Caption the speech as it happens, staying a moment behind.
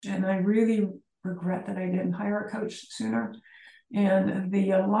And I really regret that I didn't hire a coach sooner. And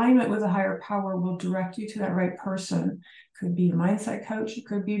the alignment with a higher power will direct you to that right person. Could be a mindset coach, it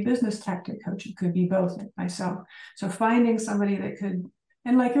could be a business tactic coach, it could be both, like myself. So finding somebody that could,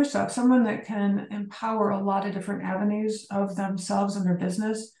 and like yourself, someone that can empower a lot of different avenues of themselves and their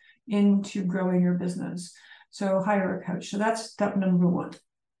business into growing your business. So hire a coach. So that's step number one.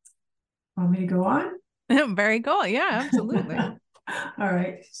 Want me to go on? Very cool. Yeah, absolutely. All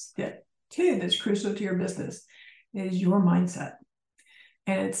right. Step two that's crucial to your business is your mindset.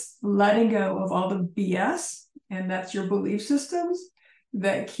 And it's letting go of all the BS, and that's your belief systems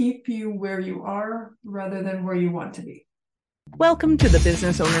that keep you where you are rather than where you want to be. Welcome to the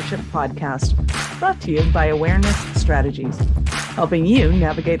Business Ownership Podcast, brought to you by Awareness Strategies, helping you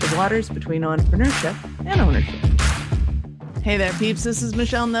navigate the waters between entrepreneurship and ownership. Hey there, peeps. This is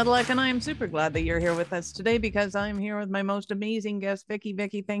Michelle Nedelec, and I am super glad that you're here with us today because I'm here with my most amazing guest, Vickie.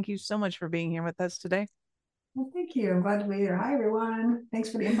 Vickie, thank you so much for being here with us today. Well, thank you. I'm glad to be here. Hi, everyone. Thanks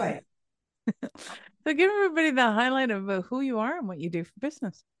for the invite. So give everybody the highlight of who you are and what you do for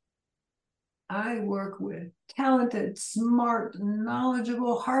business. I work with talented, smart,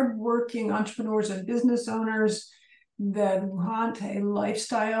 knowledgeable, hardworking entrepreneurs and business owners that want a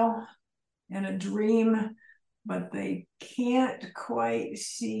lifestyle and a dream, but they can't quite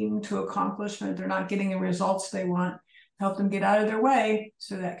seem to accomplish it. They're not getting the results they want. Help them get out of their way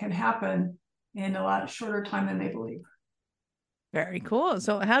so that can happen in a lot shorter time than they believe. Very cool.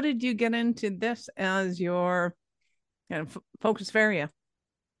 So how did you get into this as your focus area?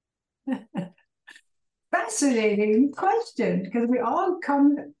 Fascinating question, because we all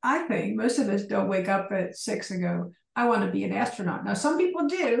come, I think most of us don't wake up at 6 and go, I want to be an astronaut. Now, some people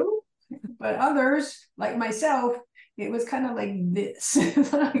do, but others, like myself, it was kind of like this.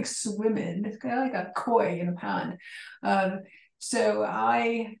 It's like swimming. It's kind of like a koi in a pond. So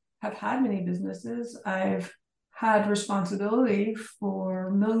I have had many businesses. I've had responsibility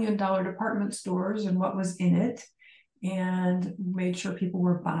for $1 million department stores and what was in it, and made sure people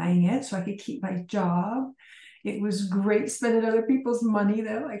were buying it so I could keep my job. It was great spending other people's money,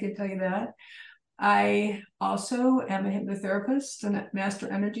 though, I can tell you that. I also am a hypnotherapist and a master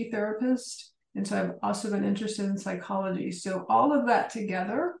energy therapist. And so I've also been interested in psychology. So all of that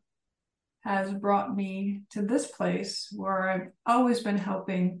together has brought me to this place where I've always been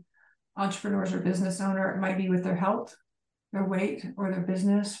helping entrepreneurs or business owner. It might be with their health, their weight, or their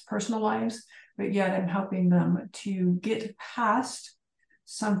business, personal lives, but yet I'm helping them to get past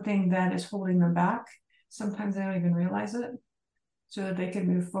something that is holding them back. Sometimes they don't even realize it, so that they can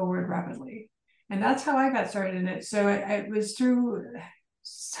move forward rapidly. And that's how I got started in it. So it was through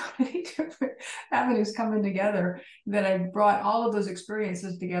so many different avenues coming together that I brought all of those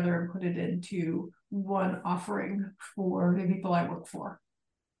experiences together and put it into one offering for the people I work for.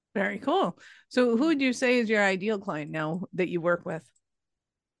 Very cool. So who would you say is your ideal client now that you work with?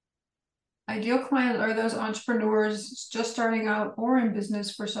 Ideal clients are those entrepreneurs just starting out or in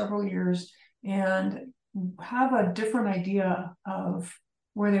business for several years and have a different idea of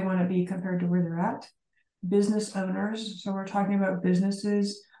where they want to be compared to where they're at. Business owners, so we're talking about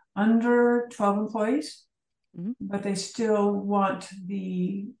businesses under 12 employees, but they still want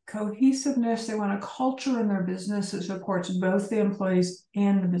the cohesiveness. They want a culture in their business that supports both the employees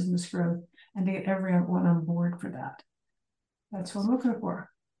and the business growth, and to get everyone on board for that. That's what I'm looking for.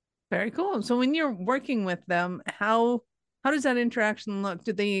 Very cool. So when you're working with them, how does that interaction look?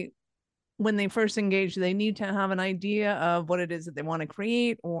 When they first engage, do they need to have an idea of what it is that they want to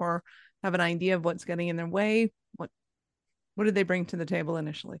create, or have an idea of what's getting in their way? What do they bring to the table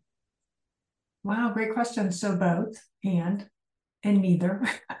initially? Wow, great question. So both and neither.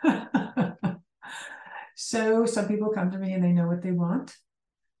 So some people come to me and they know what they want.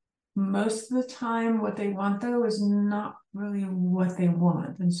 Most of the time, what they want, though, is not really what they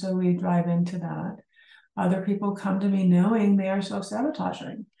want. And so we dive into that. Other people come to me knowing they are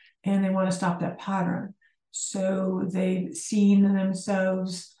self-sabotaging and they want to stop that pattern. So they've seen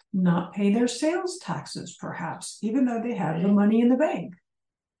themselves not pay their sales taxes, perhaps, even though they have the money in the bank.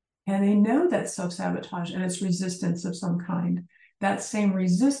 And they know that's self-sabotage and it's resistance of some kind. That same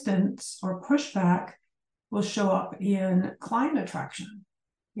resistance or pushback will show up in client attraction,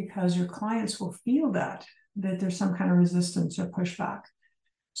 because your clients will feel that there's some kind of resistance or pushback.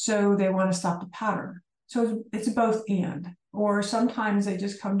 So they want to stop the pattern. So it's both and. Or sometimes they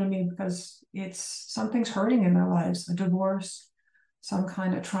just come to me because something's hurting in their lives, a divorce, some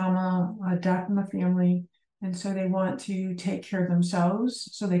kind of trauma, a death in the family. And so they want to take care of themselves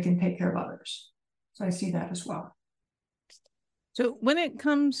so they can take care of others. So I see that as well. So when it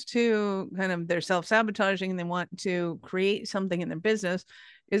comes to kind of their self-sabotaging and they want to create something in their business,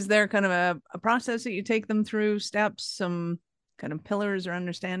 Is there kind of a process that you take them through, steps, some kind of pillars or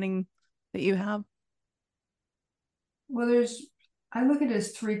understanding that you have? Well, I look at it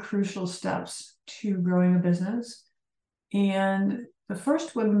as three crucial steps to growing a business. And the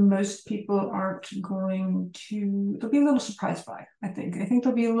first one, most people aren't going to, they'll be a little surprised by, I think. I think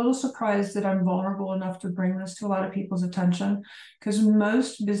they'll be a little surprised that I'm vulnerable enough to bring this to a lot of people's attention, because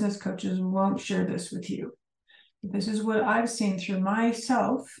most business coaches won't share this with you. This is what I've seen through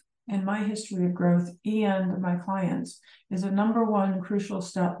myself and my history of growth and my clients, is the number one crucial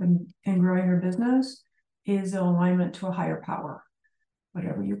step in growing your business is alignment to a higher power.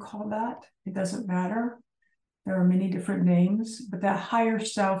 Whatever you call that, it doesn't matter. There are many different names, but that higher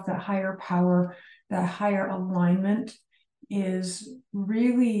self, that higher power, that higher alignment is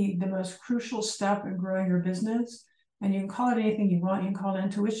really the most crucial step in growing your business. And you can call it anything you want. You can call it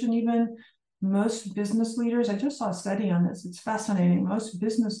intuition even. Most business leaders, I just saw a study on this, it's fascinating. Most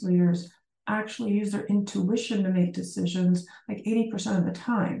business leaders actually use their intuition to make decisions like 80% of the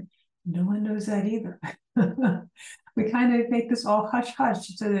time. No one knows that either. We kind of make this all hush hush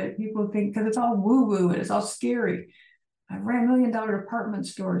so that people think, because it's all woo woo and it's all scary. I ran $1 million department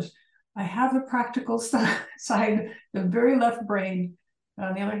stores. I have the practical side, the very left brain. But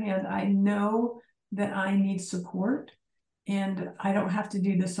on the other hand, I know that I need support and I don't have to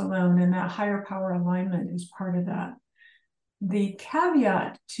do this alone. And that higher power alignment is part of that. The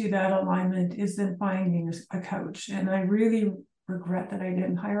caveat to that alignment is then finding a coach. And I really regret that I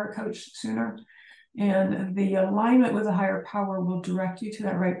didn't hire a coach sooner. And the alignment with a higher power will direct you to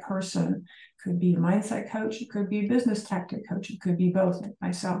that right person. Could be a mindset coach, it could be a business tactic coach, it could be both, like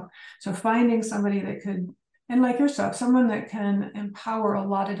myself. So finding somebody that could, and like yourself, someone that can empower a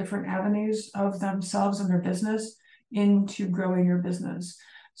lot of different avenues of themselves and their business into growing your business.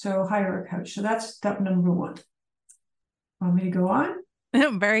 So hire a coach. So that's step number one. Want me to go on?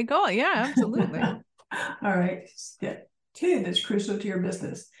 Very cool. Yeah, absolutely. All right. Step two that's crucial to your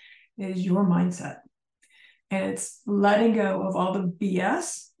business is your mindset. And it's letting go of all the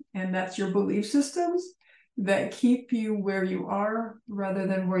BS, and that's your belief systems that keep you where you are rather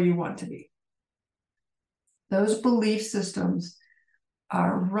than where you want to be. Those belief systems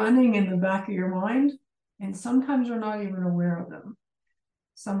are running in the back of your mind, and sometimes you're not even aware of them.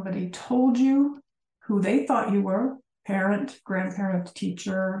 Somebody told you who they thought you were, parent, grandparent,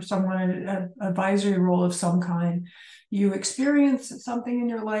 teacher, someone in an advisory role of some kind. You experienced something in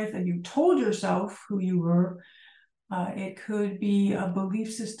your life and you told yourself who you were. It could be a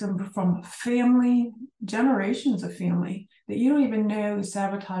belief system from family, generations of family that you don't even know is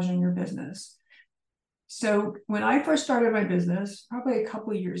sabotaging your business. So when I first started my business, probably a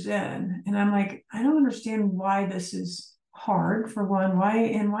couple of years in, and I'm like, I don't understand why this is hard, for one, why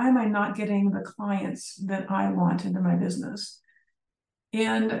am I not getting the clients that I want into my business?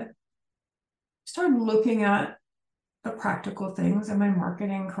 And started looking at the practical things. Am I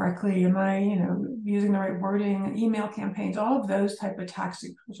marketing correctly? Am I, using the right wording, email campaigns, all of those type of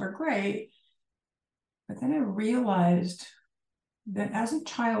tactics are great. But then I realized that as a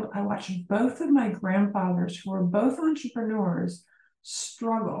child, I watched both of my grandfathers, who were both entrepreneurs,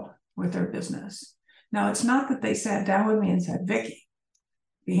 struggle with their business. Now, it's not that they sat down with me and said, Vickie,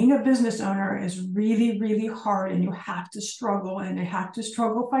 being a business owner is really, really hard and you have to struggle and you have to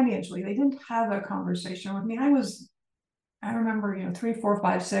struggle financially. They didn't have a conversation with me. I remember, 3, 4,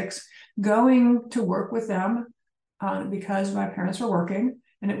 5, 6, going to work with them because my parents were working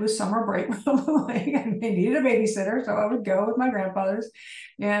and it was summer break and they needed a babysitter. So I would go with my grandfathers.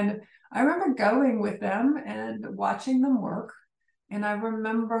 And I remember going with them and watching them work. And I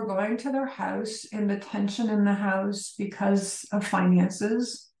remember going to their house and the tension in the house because of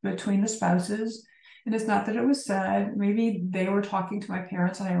finances between the spouses. And it's not that it was said, maybe they were talking to my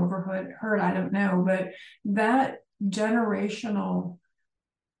parents and I overheard, I don't know, but that generational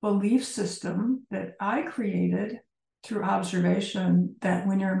belief system that I created through observation, that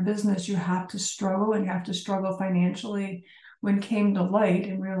when you're in business, you have to struggle and you have to struggle financially, when came to light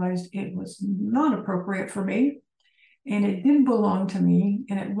and realized it was not appropriate for me. And it didn't belong to me,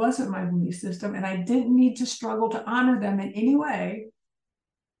 and it wasn't my belief system, and I didn't need to struggle to honor them in any way,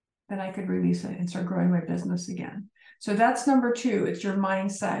 then I could release it and start growing my business again. So that's number two. It's your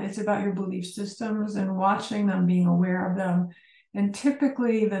mindset. It's about your belief systems and watching them, being aware of them. And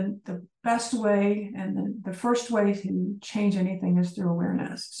typically the best way and the first way to change anything is through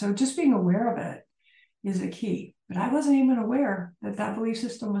awareness. So just being aware of it is the key. But I wasn't even aware that that belief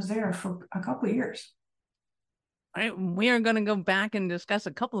system was there for a couple of years. All right, we are going to go back and discuss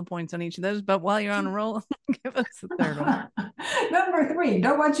a couple of points on each of those, but while you're on a roll, give us the third one. Number 3,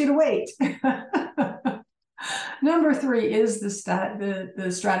 don't want you to wait. Number three is the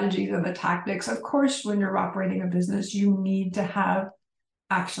strategies and the tactics. Of course, when you're operating a business, you need to have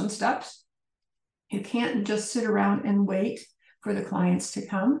action steps. You can't just sit around and wait for the clients to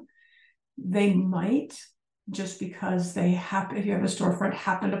come. They might, just because they happen, if you have a storefront,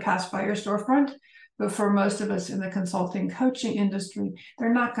 happen to pass by your storefront. But for most of us in the consulting coaching industry,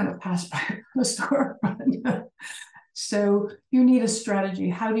 they're not going to pass by the storefront. So you need a strategy.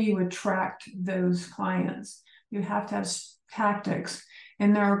 How do you attract those clients? You have to have tactics.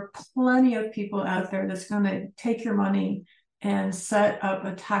 And there are plenty of people out there that's going to take your money and set up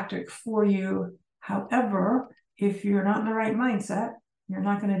a tactic for you. However, if you're not in the right mindset, you're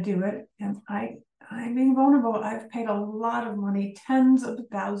not going to do it. And I'm being vulnerable. I've paid a lot of money, tens of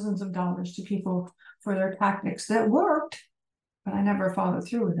thousands of dollars to people for their tactics that worked, but I never followed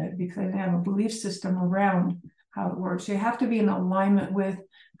through with it because they have a belief system around how it works. You have to be in alignment with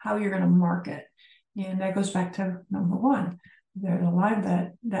how you're going to market. And that goes back to number one. There's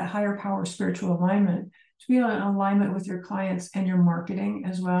that higher power spiritual alignment. To be in alignment with your clients and your marketing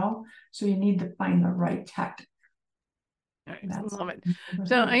as well. So you need to find the right tactic. I love it.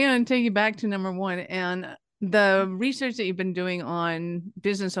 So I'm going to take you back to number one, and the research that you've been doing on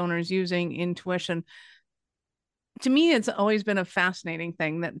business owners using intuition. To me, it's always been a fascinating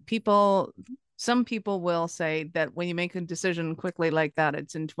thing that some people will say that when you make a decision quickly like that,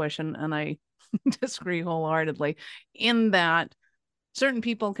 it's intuition. And I disagree wholeheartedly in that certain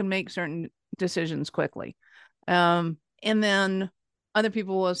people can make certain decisions quickly. And then other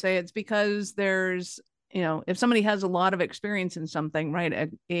people will say it's because there's, if somebody has a lot of experience in something, right?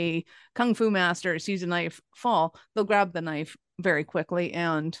 A kung fu master sees a knife fall, they'll grab the knife very quickly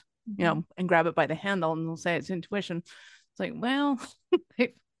and, and grab it by the handle, and they'll say it's intuition. It's like, well,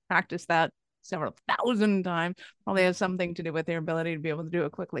 they've practiced that several thousand times, probably has something to do with their ability to be able to do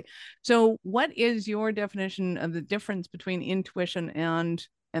it quickly. So what is your definition of the difference between intuition and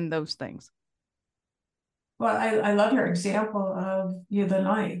those things? Well, I love your example of the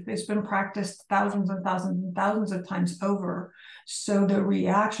knife. It's been practiced thousands and thousands and thousands of times over. So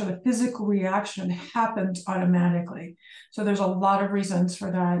the physical reaction happens automatically. So there's a lot of reasons for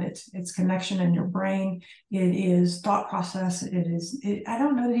that. It's connection in your brain. It is thought process. I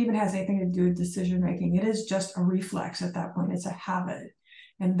don't know that it even has anything to do with decision making. It is just a reflex at that point. It's a habit.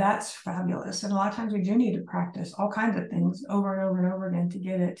 And that's fabulous. And a lot of times we do need to practice all kinds of things over and over and over again to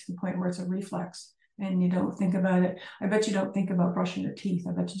get it to the point where it's a reflex. And you don't think about it. I bet you don't think about brushing your teeth.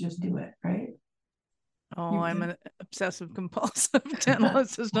 I bet you just do it, right? Oh, I'm an obsessive compulsive dental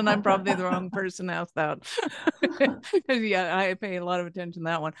assistant. I'm probably the wrong person to ask that. Because yeah, I pay a lot of attention to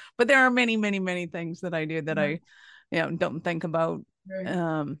that one. But there are many, many, many things that I do that I don't think about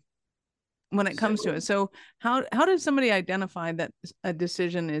when it comes to it. So how does somebody identify that a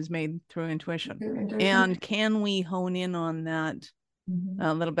decision is made through intuition? And can we hone in on that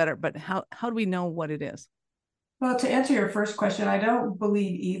a little better? But how do we know what it is? Well, to answer your first question, I don't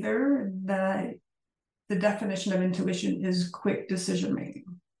believe either that the definition of intuition is quick decision making.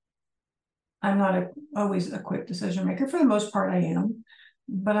 I'm not always a quick decision maker. For the most part, I am,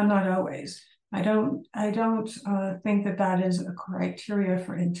 but I'm not always. I don't think that is a criteria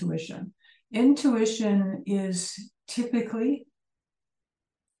for intuition. Intuition is typically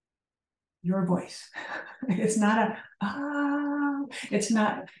your voice. It's not it's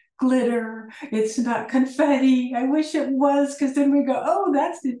not glitter. It's not confetti. I wish it was, because then we go, oh,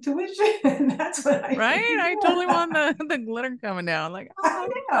 that's intuition. That's what I right. think. I totally want the glitter coming down. Like, oh,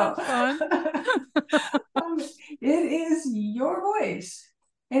 that's fun. It is your voice.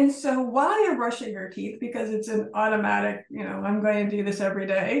 And so while you're brushing your teeth, because it's an automatic, I'm going to do this every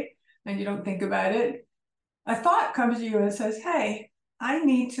day, and you don't think about it, a thought comes to you and says, hey, I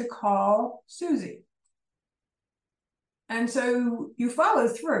need to call Susie. And so you follow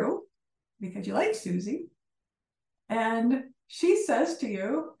through because you like Susie. And she says to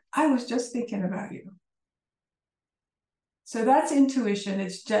you, I was just thinking about you. So that's intuition.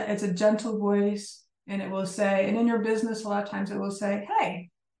 It's a gentle voice, and it will say, and in your business, a lot of times it will say, hey,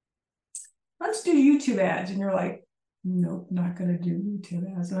 let's do YouTube ads. And you're like, nope, not going to do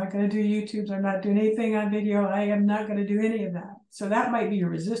YouTube ads. I'm not going to do YouTubes. I'm not doing anything on video. I am not going to do any of that. So that might be your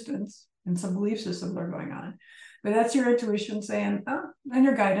resistance, and some belief systems are going on. But that's your intuition saying, and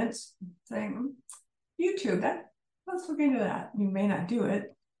your guidance saying, YouTube, let's look into that. You may not do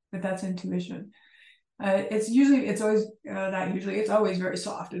it, but that's intuition. It's always very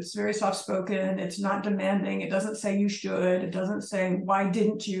soft. It's very soft spoken. It's not demanding. It doesn't say you should. It doesn't say, why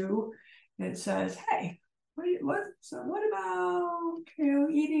didn't you? It says, hey, what about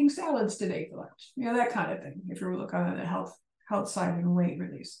eating salads today for lunch? That kind of thing. If you're looking at the health side and weight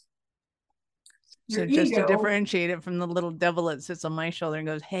release. So just to differentiate it from the little devil that sits on my shoulder and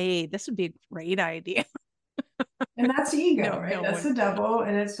goes, hey, this would be a great idea. And that's ego, right? That's the devil.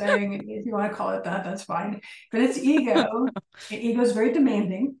 And it's saying, if you want to call it that, that's fine. But it's ego. And ego is very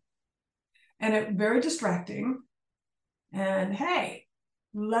demanding and very distracting. And hey,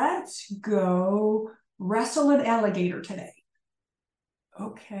 let's go wrestle an alligator today.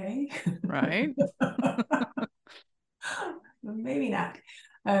 Okay. Right. Maybe not.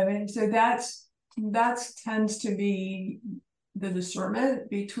 And so that's tends to be the discernment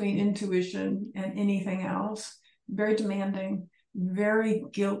between intuition and anything else. Very demanding, very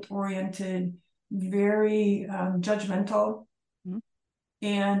guilt-oriented, very judgmental,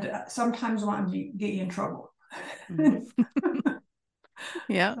 and sometimes want to get you in trouble.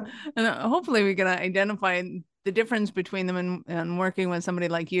 Yeah. And hopefully we can identify the difference between them and working with somebody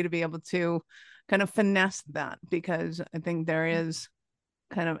like you to be able to kind of finesse that, because I think there is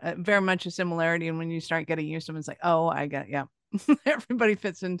kind of very much a similarity. And when you start getting used to them, it's like, oh, I get, yeah, everybody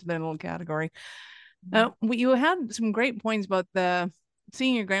fits into their little category. You had some great points about the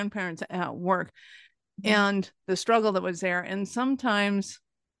seeing your grandparents at work and the struggle that was there. And sometimes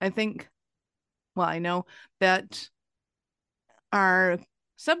I think, well, I know that our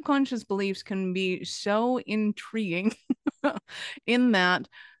subconscious beliefs can be so intriguing in that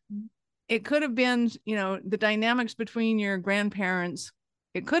it could have been, the dynamics between your grandparents.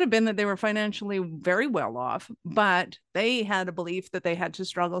 It could have been that they were financially very well off, but they had a belief that they had to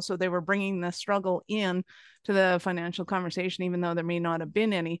struggle. So they were bringing the struggle in to the financial conversation, even though there may not have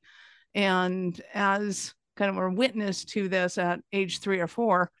been any. And as kind of a witness to this at age 3 or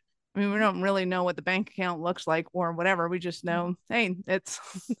 4, I mean, we don't really know what the bank account looks like or whatever. We just know, hey,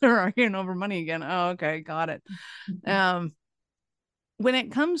 they're arguing over money again. Oh, okay, got it. When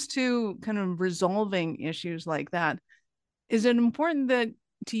it comes to kind of resolving issues like that, is it important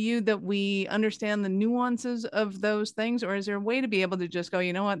to you that we understand the nuances of those things, or is there a way to be able to just go,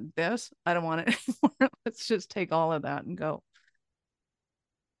 you know what, I don't want it anymore. Let's just take all of that and go.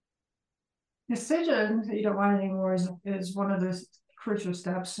 Decision that you don't want it anymore is one of the crucial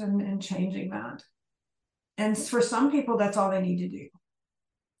steps in changing that. And for some people, that's all they need to do.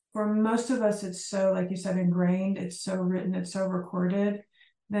 For most of us, it's so, like you said, ingrained, it's so written, it's so recorded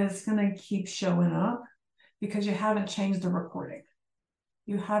that it's going to keep showing up because you haven't changed the recording.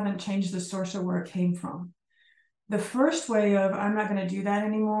 You haven't changed the source of where it came from. The first way of, I'm not going to do that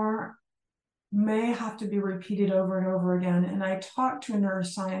anymore, may have to be repeated over and over again. And I talked to a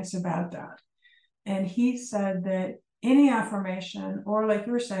neuroscience about that. And he said that any affirmation, or like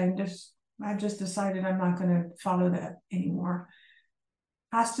you were saying, I've just decided I'm not going to follow that anymore,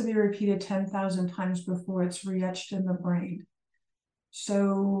 has to be repeated 10,000 times before it's re-etched in the brain.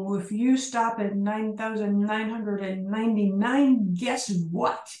 So if you stop at 9,999, guess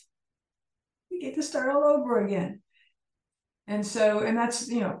what? You get to start all over again. And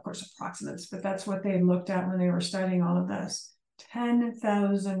that's, of course, approximates, but that's what they looked at when they were studying all of this.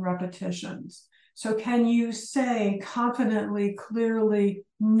 10,000 repetitions. So can you say confidently, clearly,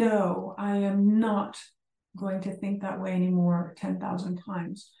 no, I am not going to think that way anymore 10,000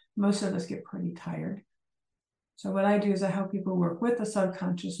 times? Most of us get pretty tired. So what I do is I help people work with the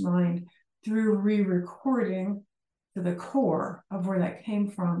subconscious mind through re-recording to the core of where that came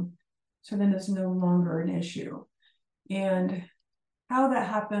from. So then it's no longer an issue. And how that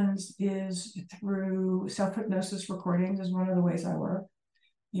happens is through self-hypnosis recordings is one of the ways I work.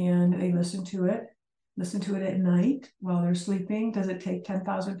 And they listen to it at night while they're sleeping. Does it take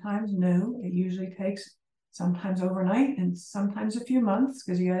 10,000 times? No, it usually takes sometimes overnight and sometimes a few months,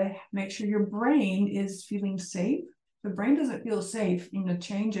 because you got to make sure your brain is feeling safe. If the brain doesn't feel safe,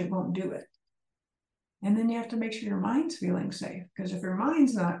 change it won't do it. And then you have to make sure your mind's feeling safe, because if your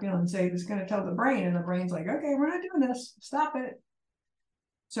mind's not feeling safe, it's going to tell the brain, and the brain's like, okay, we're not doing this, stop it.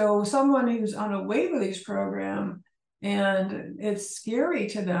 So someone who's on a weight release program and it's scary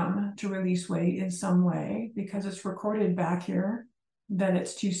to them to release weight in some way because it's recorded back here that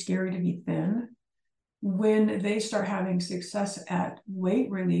it's too scary to be thin. When they start having success at weight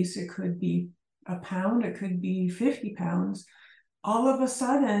release, it could be a pound, it could be 50 pounds. All of a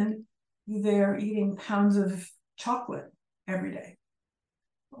sudden, they're eating pounds of chocolate every day.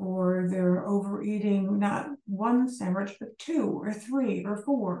 Or they're overeating not one sandwich, but 2 or 3 or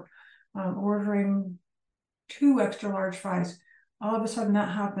 4, ordering 2 extra large fries. All of a sudden that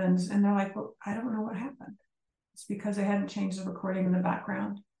happens, and they're like, well, I don't know what happened. It's because they hadn't changed the recording in the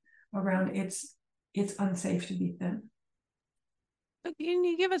background around it's unsafe to be thin. Can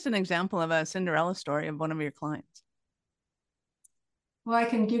you give us an example of a Cinderella story of one of your clients? Well, I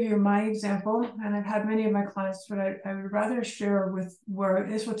can give you my example, and I've had many of my clients, but I would rather share with where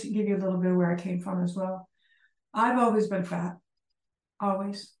this will give you a little bit of where I came from as well. I've always been fat,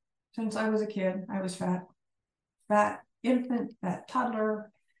 always. Since I was a kid, I was fat. Fat infant, fat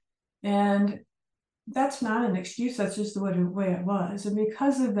toddler. And that's not an excuse, that's just the way it was. And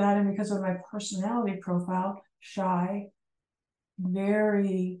because of that, and because of my personality profile, shy,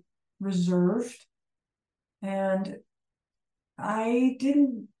 very reserved, and I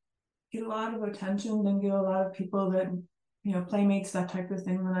didn't get a lot of attention, didn't get a lot of people that, playmates, that type of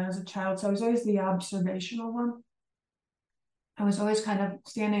thing when I was a child. So I was always the observational one. I was always kind of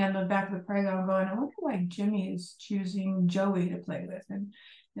standing on the back of the playground going, I wonder why Jimmy is choosing Joey to play with.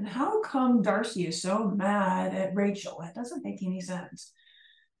 And how come Darcy is so mad at Rachel? That doesn't make any sense.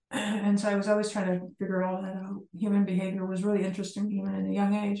 And so I was always trying to figure all that out. Human behavior was really interesting even at a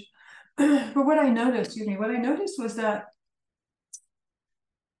young age. But what I noticed was that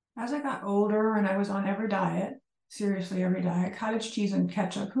as I got older and I was on every diet, seriously every diet, cottage cheese and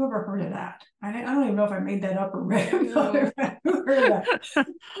ketchup, who ever heard of that? I don't even know if I made that up or read it. Who heard of that?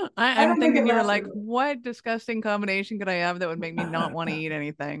 I'm thinking you were like, what disgusting combination could I have that would make me not want to eat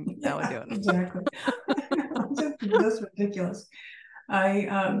anything? That would do it. Exactly. just ridiculous.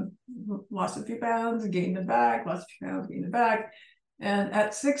 I lost a few pounds, gained it back, lost a few pounds, gained it back. And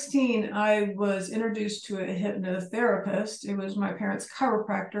at 16, I was introduced to a hypnotherapist. It was my parents'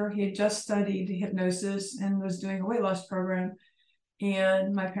 chiropractor. He had just studied hypnosis and was doing a weight loss program.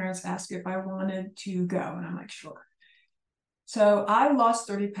 And my parents asked if I wanted to go. And I'm like, sure. So I lost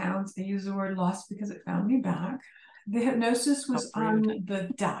 30 pounds. I use the word lost because it found me back. The hypnosis was on the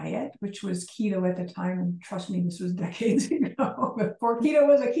diet, which was keto at the time. And trust me, this was decades ago. Before keto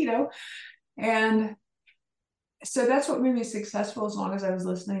was a keto. And so that's what made me successful, as long as I was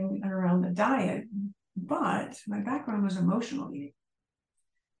listening around the diet. But my background was emotional eating.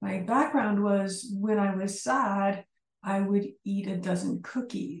 My background was when I was sad, I would eat a dozen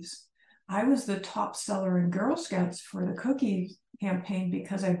cookies. I was the top seller in Girl Scouts for the cookie campaign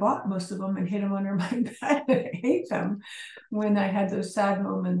because I bought most of them and hid them under my bed. I ate them when I had those sad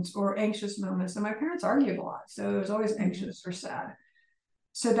moments or anxious moments. And my parents argued a lot, so it was always anxious or sad.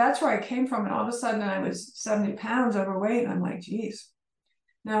 So that's where I came from. And all of a sudden I was 70 pounds overweight. And I'm like, geez.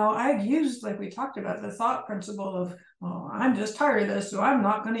 Now I've used, like we talked about, the thought principle of, well, I'm just tired of this, so I'm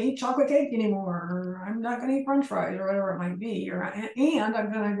not going to eat chocolate cake anymore, or I'm not going to eat French fries, or whatever it might be. And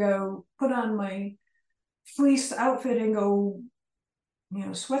I'm going to go put on my fleece outfit and go,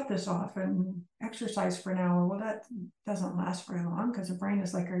 sweat this off and exercise for an hour. Well, that doesn't last very long because the brain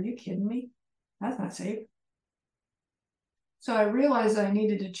is like, are you kidding me? That's not safe. So I realized that I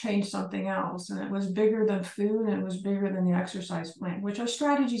needed to change something else, and it was bigger than food, and it was bigger than the exercise plan, which are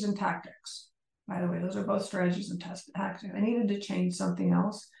strategies and tactics. By the way, those are both strategies and tactics. I needed to change something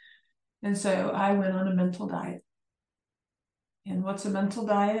else. And so I went on a mental diet. And what's a mental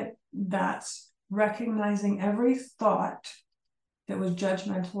diet? That's recognizing every thought that was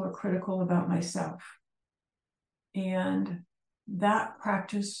judgmental or critical about myself. And that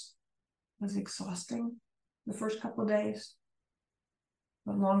practice was exhausting the first couple of days.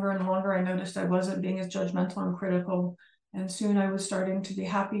 But longer and longer, I noticed I wasn't being as judgmental and critical. And soon I was starting to be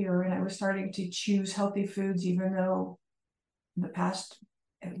happier, and I was starting to choose healthy foods, even though in the past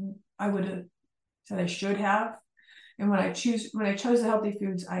I would have said I should have. And when I chose the healthy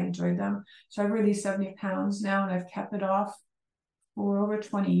foods, I enjoyed them. So I've released 70 pounds now, and I've kept it off for over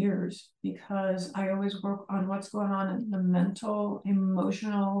 20 years because I always work on what's going on in the mental,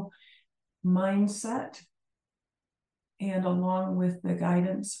 emotional mindset, and along with the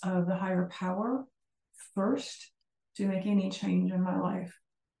guidance of the higher power first to make any change in my life.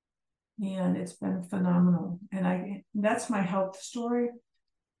 And it's been phenomenal. And that's my health story.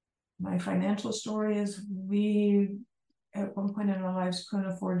 My financial story is we, at one point in our lives, couldn't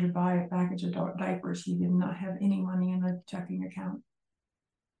afford to buy a package of diapers. We did not have any money in a checking account.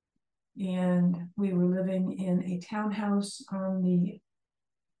 And we were living in a townhouse on the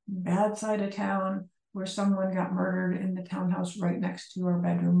bad side of town, where someone got murdered in the townhouse right next to our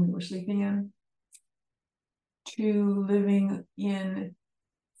bedroom we were sleeping in, to living in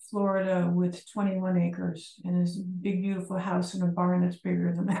Florida with 21 acres and this big, beautiful house and a barn that's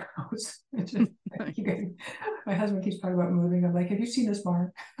bigger than the house. My husband keeps talking about moving. I'm like, have you seen this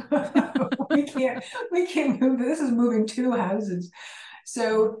barn? we can't move. This is moving 2 houses.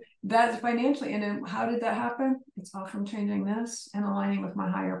 So that's financially. And then how did that happen? It's all from changing this and aligning with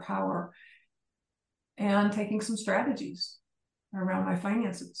my higher power, and taking some strategies around my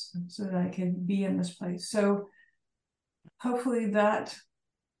finances so that I could be in this place. So hopefully that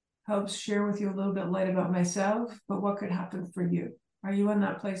helps share with you a little bit light about myself, but what could happen for you. Are you in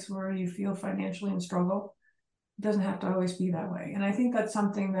that place where you feel financially in struggle? It doesn't have to always be that way. And I think that's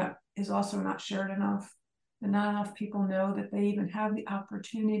something that is also not shared enough. And not enough people know that they even have the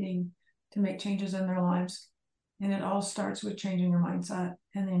opportunity to make changes in their lives. And it all starts with changing your mindset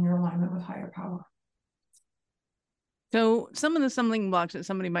and in your alignment with higher power. So some of the stumbling blocks that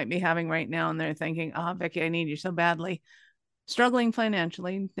somebody might be having right now, and they're thinking, oh, Vickie, I need you so badly. Struggling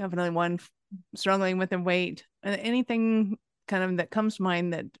financially, definitely one. Struggling with their weight, anything kind of that comes to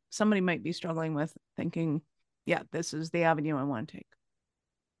mind that somebody might be struggling with, thinking, yeah, this is the avenue I want to take.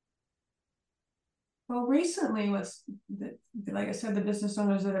 Well, recently, like I said, the business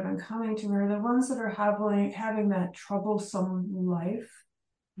owners that have been coming to me are the ones that are having that troublesome life.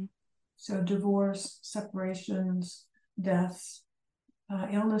 Mm-hmm. So divorce, separations, deaths,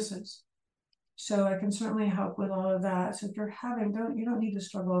 illnesses. So I can certainly help with all of that. So if you're you don't need to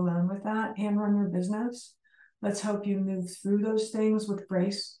struggle alone with that and run your business. Let's help you move through those things with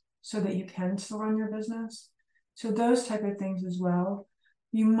grace so that you can still run your business. So those type of things as well.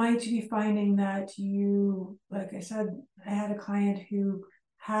 You might be finding that like I said, I had a client who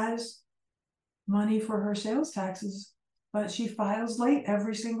has money for her sales taxes, but she files late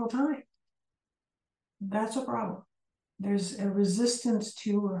every single time. That's a problem. There's a resistance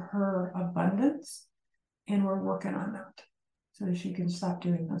to her abundance, and we're working on that so that she can stop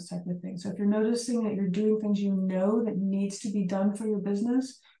doing those type of things. So if you're noticing that you're doing things that needs to be done for your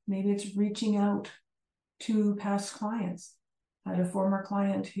business, maybe it's reaching out to past clients. I had a former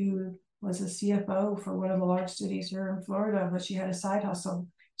client who was a CFO for one of the large cities here in Florida, but she had a side hustle.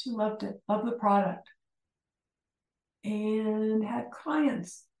 She loved it, loved the product, and had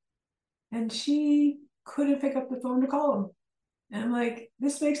clients. And she couldn't pick up the phone to call them. And I'm like,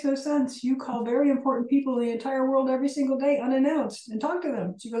 this makes no sense. You call very important people in the entire world every single day unannounced and talk to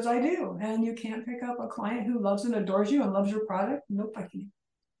them. She goes, I do. And you can't pick up a client who loves and adores you and loves your product? Nope, I can't.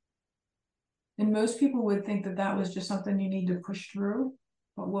 And most people would think that that was just something you need to push through.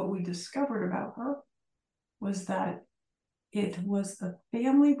 But what we discovered about her was that it was a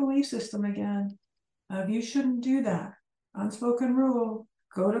family belief system again of you shouldn't do that. Unspoken rule,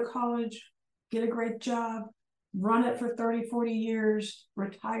 go to college, get a great job, run it for 30, 40 years,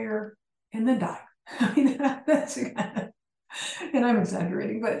 retire, and then die. I mean, that's and I'm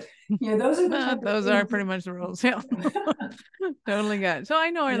exaggerating, but those are those are pretty much the rules. Yeah. Totally good. So I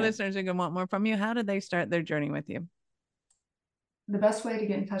know our listeners are going to want more from you. How did they start their journey with you? The best way to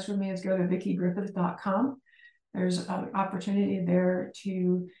get in touch with me is go to VickieGriffith.com. There's an opportunity there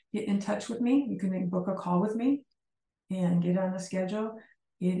to get in touch with me. You can book a call with me and get on the schedule.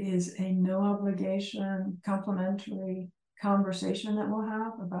 It is a no obligation, complimentary conversation that we'll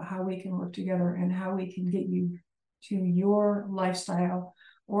have about how we can work together and how we can get you to your lifestyle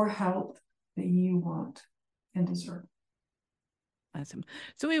or health that you want and deserve. Awesome.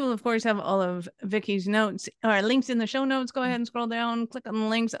 So we will, of course, have all of Vickie's notes or links in the show notes. Go ahead and scroll down, click on the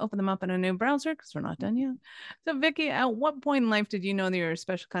links, open them up in a new browser because we're not done yet. So Vickie, at what point in life did you know that you were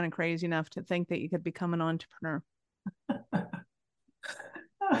special kind of crazy enough to think that you could become an entrepreneur?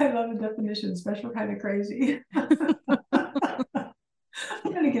 I love the definition, special kind of crazy. I'm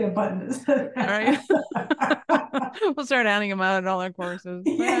going to get a button that says that. All right. We'll start adding them out at all our courses.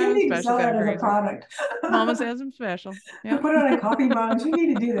 Yeah, you need to sell that as a product. Mama says I'm special. Yeah. Put it on a coffee mugs. We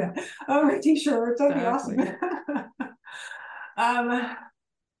need to do that. Oh, t-shirts. That'd be awesome. I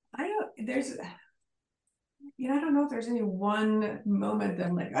don't know if there's any one moment that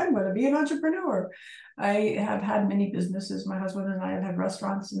I'm like, I'm going to be an entrepreneur. I have had many businesses. My husband and I have had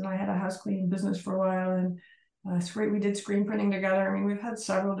restaurants, and I had a house cleaning business for a while. And we did screen printing together. I mean, we've had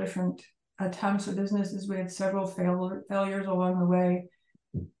several different attempts at businesses. We had several failures along the way.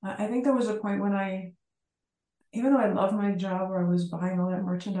 I think there was a point when even though I loved my job where I was buying all that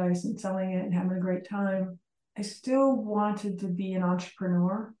merchandise and selling it and having a great time, I still wanted to be an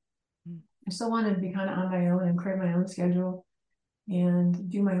entrepreneur. I still wanted to be kind of on my own and create my own schedule and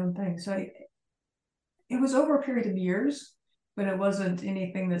do my own thing. So it was over a period of years, but it wasn't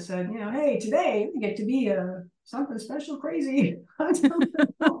anything that said, hey, today we get to be something special, crazy.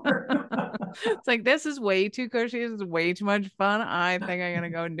 It's like, this is way too cushy. This is way too much fun. I think I'm going to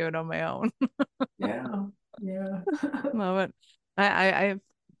go and do it on my own. Yeah. Love it. I have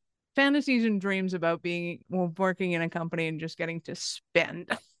fantasies and dreams about working in a company and just getting to spend.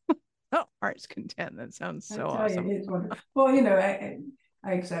 Heart's content. That sounds so awesome. Well,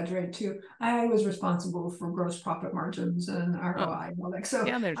 I exaggerate too. I was responsible for gross profit margins and ROI and all that. So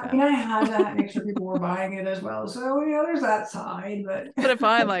yeah, I had to make sure people were buying it as well. So there's that side. But if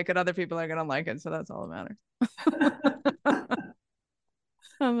I like it, other people are gonna like it. So that's all that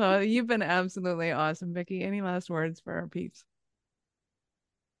matters. You've been absolutely awesome, Vickie. Any last words for our peeps?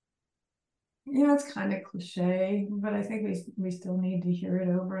 It's kind of cliche, but I think we still need to hear it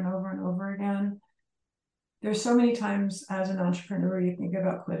over and over and over again. There's so many times as an entrepreneur, you think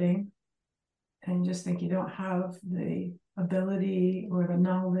about quitting and just think you don't have the ability or the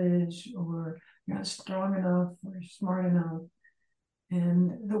knowledge, or you're not strong enough or smart enough.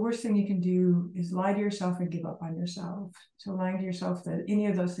 And the worst thing you can do is lie to yourself and give up on yourself. So lying to yourself that any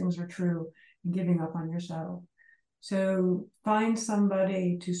of those things are true and giving up on yourself. So find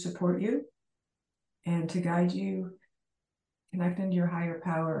somebody to support you and to guide you, connect into your higher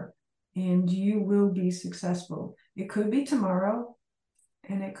power, and you will be successful. It could be tomorrow,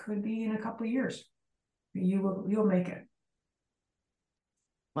 and it could be in a couple of years. You'll make it.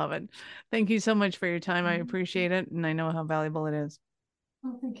 Love it. Thank you so much for your time. I appreciate it, and I know how valuable it is.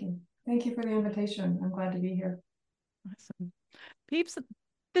 Oh, thank you. Thank you for the invitation. I'm glad to be here. Awesome. Peeps,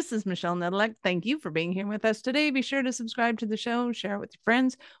 this is Michelle Nedelec. Thank you for being here with us today. Be sure to subscribe to the show, share it with your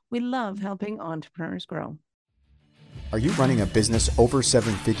friends. We love helping entrepreneurs grow. Are you running a business over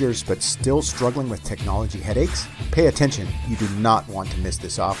 7 figures but still struggling with technology headaches? Pay attention. You do not want to miss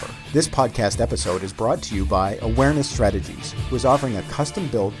this offer. This podcast episode is brought to you by Awareness Strategies, who is offering a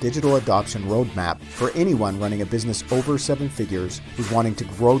custom-built digital adoption roadmap for anyone running a business over 7 figures who's wanting to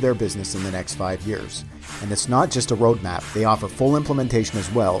grow their business in the next 5 years. And it's not just a roadmap. They offer full implementation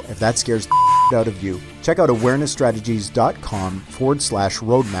as well if that scares the out of you. Check out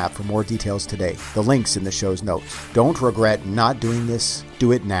awarenessstrategies.com/roadmap for more details today. The link's in the show's notes. Don't regret not doing this.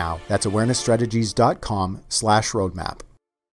 Do it now. That's awarenessstrategies.com/roadmap.